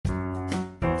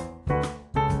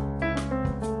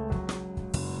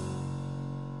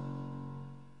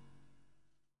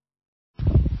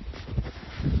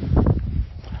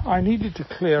I needed to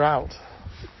clear out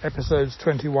episodes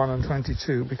 21 and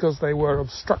 22 because they were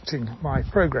obstructing my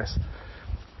progress.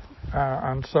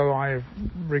 And so I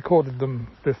recorded them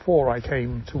before I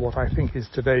came to what I think is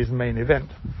today's main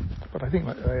event. But I think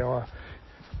that they are,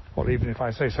 well, even if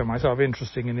I say so myself,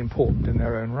 interesting and important in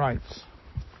their own rights.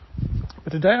 But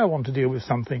today I want to deal with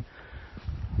something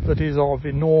that is of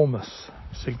enormous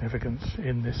significance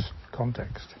in this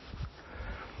context.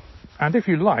 And if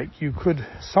you like, you could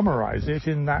summarize it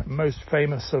in that most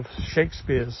famous of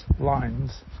Shakespeare's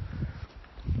lines: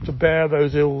 to bear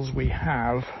those ills we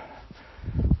have,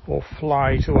 or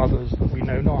fly to others that we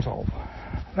know not of.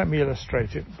 Let me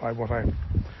illustrate it by what I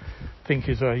think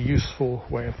is a useful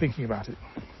way of thinking about it.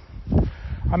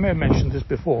 I may have mentioned this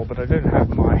before, but I don't have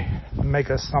my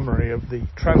mega summary of the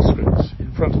transcripts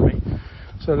in front of me,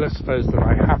 so let's suppose that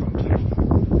I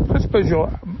haven't. Let's suppose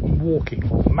you're walking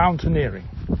or mountaineering,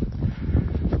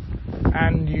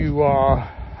 and you are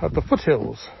at the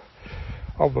foothills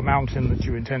of the mountain that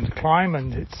you intend to climb,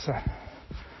 and it's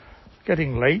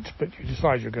getting late, but you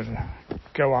decide you're going to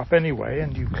go up anyway,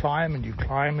 and you climb and you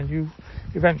climb, and you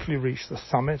eventually reach the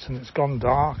summit, and it's gone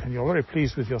dark, and you're very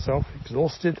pleased with yourself,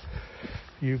 exhausted.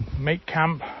 You make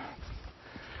camp,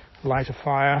 light a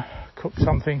fire, cook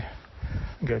something,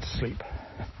 and go to sleep.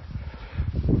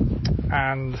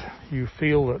 And you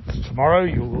feel that tomorrow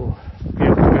you will be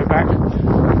able to go back and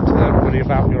tell everybody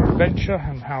about your adventure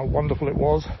and how wonderful it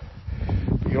was.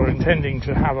 But you're intending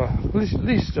to have at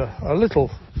least a little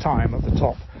time at the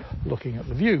top looking at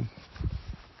the view.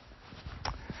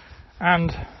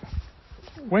 And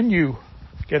when you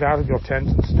get out of your tent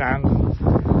and stand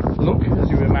and look, as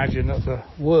you imagine, at the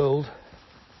world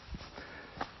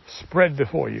spread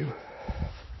before you,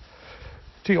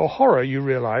 to your horror you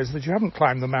realise that you haven't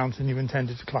climbed the mountain you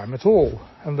intended to climb at all,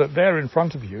 and that there in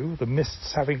front of you, the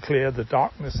mists having cleared, the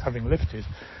darkness having lifted,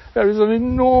 there is an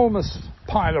enormous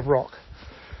pile of rock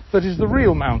that is the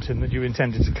real mountain that you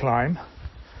intended to climb,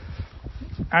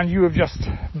 and you have just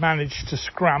managed to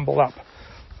scramble up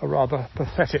a rather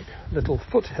pathetic little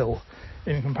foothill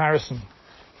in comparison.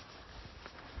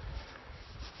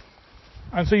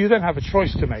 And so you then have a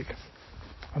choice to make.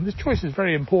 And this choice is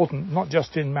very important, not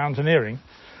just in mountaineering.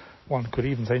 One could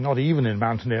even say not even in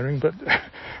mountaineering, but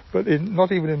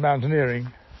not even in mountaineering.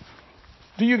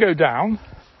 Do you go down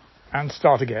and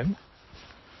start again?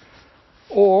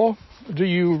 Or do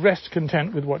you rest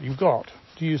content with what you've got?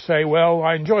 Do you say, well,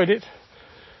 I enjoyed it.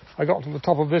 I got to the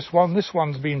top of this one. This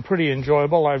one's been pretty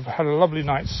enjoyable. I've had a lovely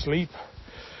night's sleep.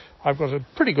 I've got a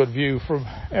pretty good view from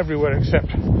everywhere except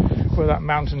where that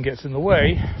mountain gets in the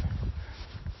way.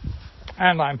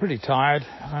 And I'm pretty tired,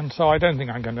 and so I don't think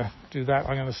I'm going to do that.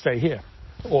 I'm going to stay here.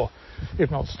 Or,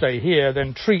 if not stay here,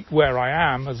 then treat where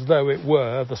I am as though it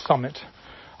were the summit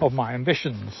of my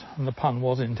ambitions, and the pun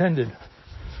was intended.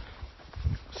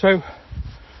 So,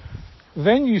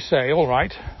 then you say, all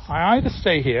right, I either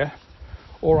stay here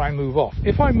or I move off.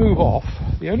 If I move off,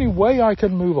 the only way I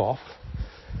can move off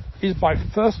is by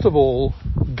first of all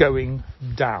going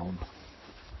down,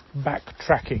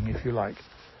 backtracking, if you like,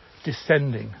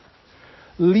 descending,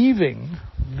 leaving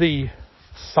the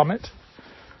summit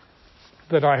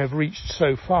that I have reached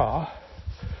so far,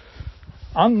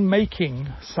 unmaking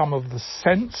some of the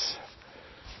sense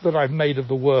that I've made of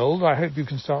the world. I hope you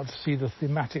can start to see the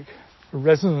thematic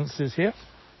resonances here.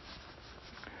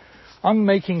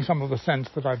 Unmaking some of the sense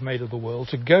that I've made of the world,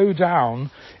 to go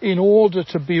down in order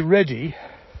to be ready,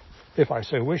 if I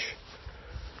so wish,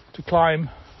 to climb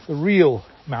the real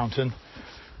mountain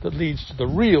that leads to the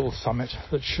real summit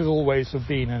that should always have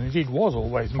been, and indeed was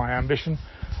always, my ambition.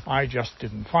 I just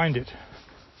didn't find it.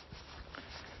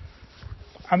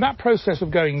 And that process of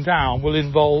going down will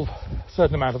involve a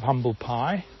certain amount of humble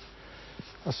pie,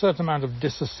 a certain amount of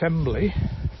disassembly.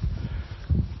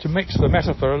 To mix the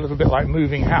metaphor, a little bit like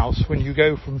moving house, when you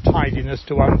go from tidiness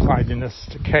to untidiness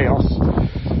to chaos,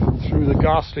 through the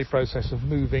ghastly process of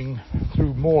moving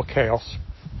through more chaos,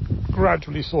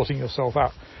 gradually sorting yourself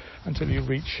out until you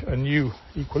reach a new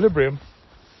equilibrium.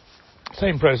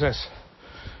 Same process,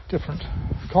 different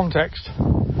context.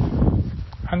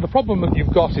 And the problem that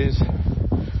you've got is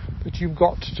that you've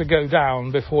got to go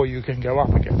down before you can go up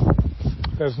again.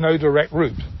 There's no direct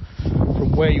route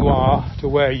from where you are to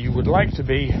where you would like to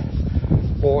be,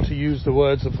 or to use the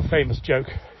words of a famous joke,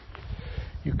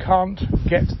 you can't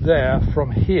get there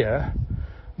from here,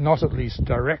 not at least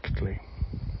directly.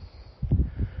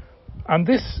 And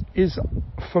this is,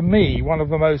 for me, one of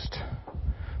the most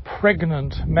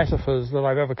pregnant metaphors that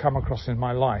I've ever come across in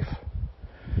my life,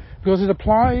 because it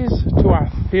applies to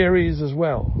our theories as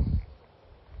well.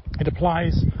 It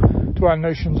applies to our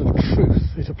notions of truth.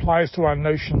 It applies to our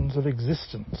notions of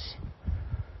existence.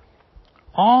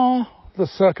 Are the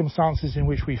circumstances in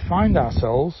which we find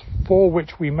ourselves, for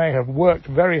which we may have worked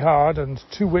very hard and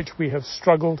to which we have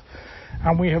struggled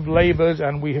and we have laboured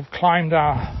and we have climbed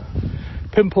our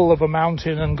pimple of a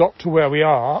mountain and got to where we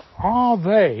are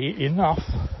they enough?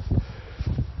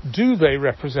 Do they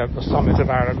represent the summit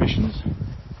of our ambitions?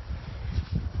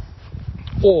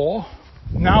 Or,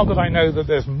 now that I know that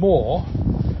there's more,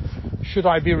 should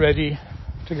I be ready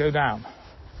to go down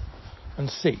and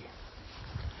see?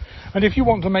 And if you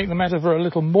want to make the metaphor a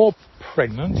little more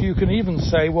pregnant, you can even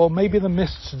say, well, maybe the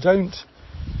mists don't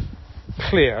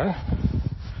clear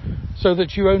so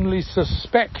that you only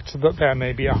suspect that there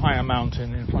may be a higher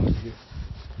mountain in front of you.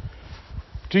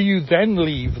 Do you then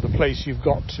leave the place you've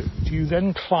got to? Do you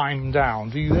then climb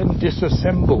down? Do you then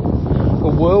disassemble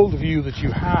the worldview that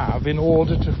you have in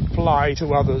order to fly to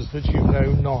others that you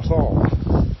know not of?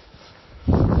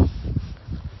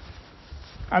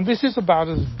 And this is about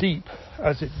as deep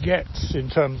as it gets in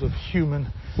terms of human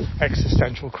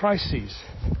existential crises.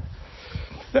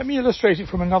 Let me illustrate it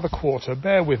from another quarter.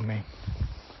 Bear with me.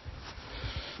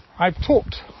 I've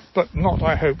talked, but not,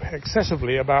 I hope,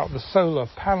 excessively, about the solar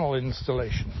panel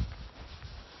installation.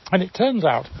 And it turns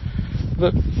out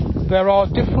that there are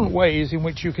different ways in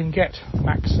which you can get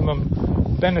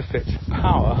maximum benefit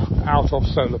power out of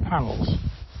solar panels.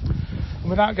 And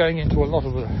without going into a lot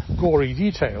of the gory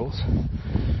details,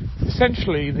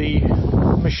 essentially the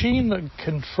machine that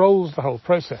controls the whole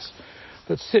process,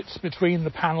 that sits between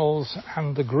the panels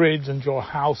and the grid and your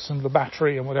house and the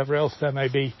battery and whatever else there may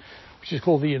be, which is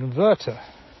called the inverter,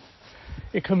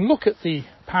 it can look at the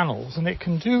panels and it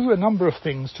can do a number of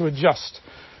things to adjust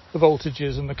the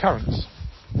voltages and the currents.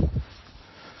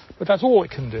 But that's all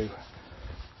it can do.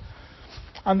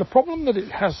 And the problem that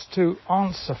it has to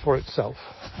answer for itself,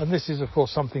 and this is of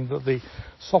course something that the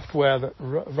software that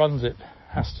runs it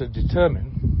has to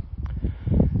determine,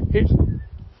 it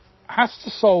has to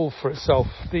solve for itself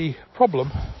the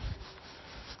problem: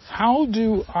 how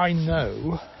do I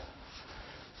know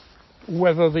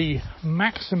whether the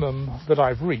maximum that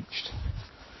I've reached,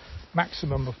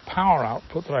 maximum of power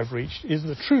output that I've reached, is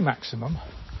the true maximum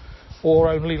or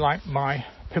only like my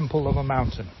pimple of a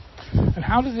mountain? And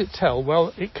how does it tell?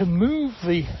 Well, it can move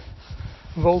the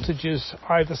voltages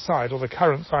either side or the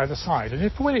currents either side, and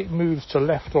if when it moves to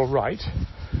left or right,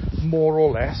 more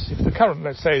or less, if the current,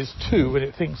 let's say, is 2 and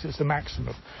it thinks it's the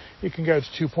maximum, it can go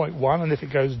to 2.1, and if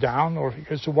it goes down, or if it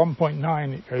goes to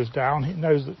 1.9 it goes down, it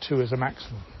knows that 2 is a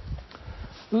maximum,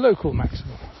 local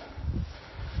maximum.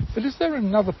 But is there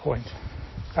another point,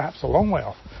 perhaps a long way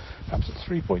off, perhaps at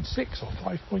 3.6 or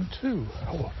 5.2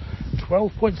 or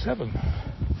 12.7,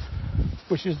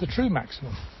 which is the true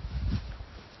maximum?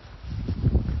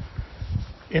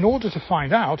 In order to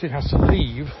find out, it has to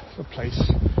leave the place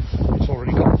it's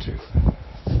already got to.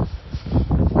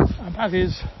 And that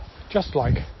is just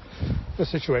like the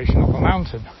situation of a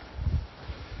mountain.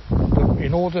 But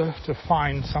in order to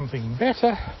find something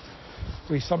better,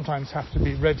 we sometimes have to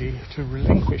be ready to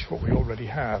relinquish what we already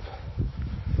have.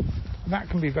 And that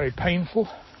can be very painful,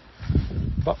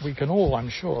 but we can all, I'm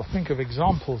sure, think of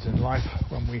examples in life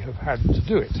when we have had to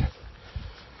do it.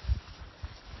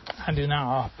 And in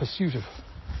our pursuit of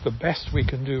the best we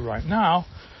can do right now,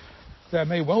 there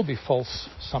may well be false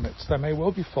summits, there may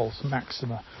well be false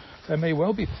maxima, there may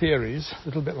well be theories, a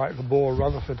little bit like the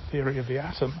Bohr-Rutherford theory of the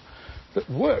atom, that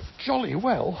work jolly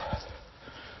well,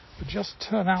 but just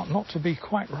turn out not to be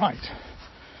quite right.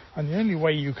 And the only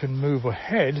way you can move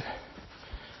ahead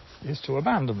is to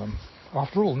abandon them.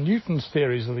 After all, Newton's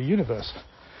theories of the universe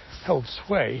held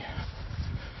sway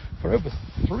for over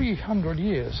 300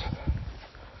 years,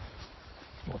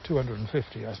 or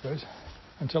 250, I suppose,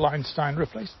 until Einstein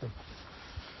replaced them.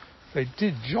 They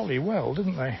did jolly well,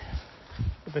 didn't they?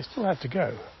 But they still had to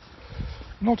go.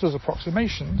 Not as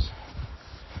approximations,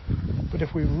 but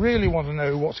if we really want to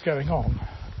know what's going on,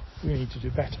 we need to do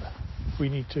better. We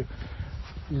need to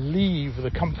leave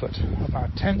the comfort of our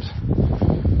tent,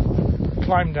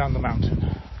 climb down the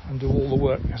mountain, and do all the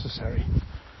work necessary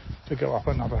to go up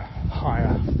another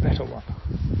higher, better one,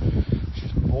 which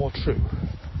is more true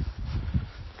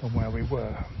than where we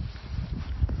were.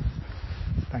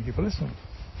 Thank you for listening.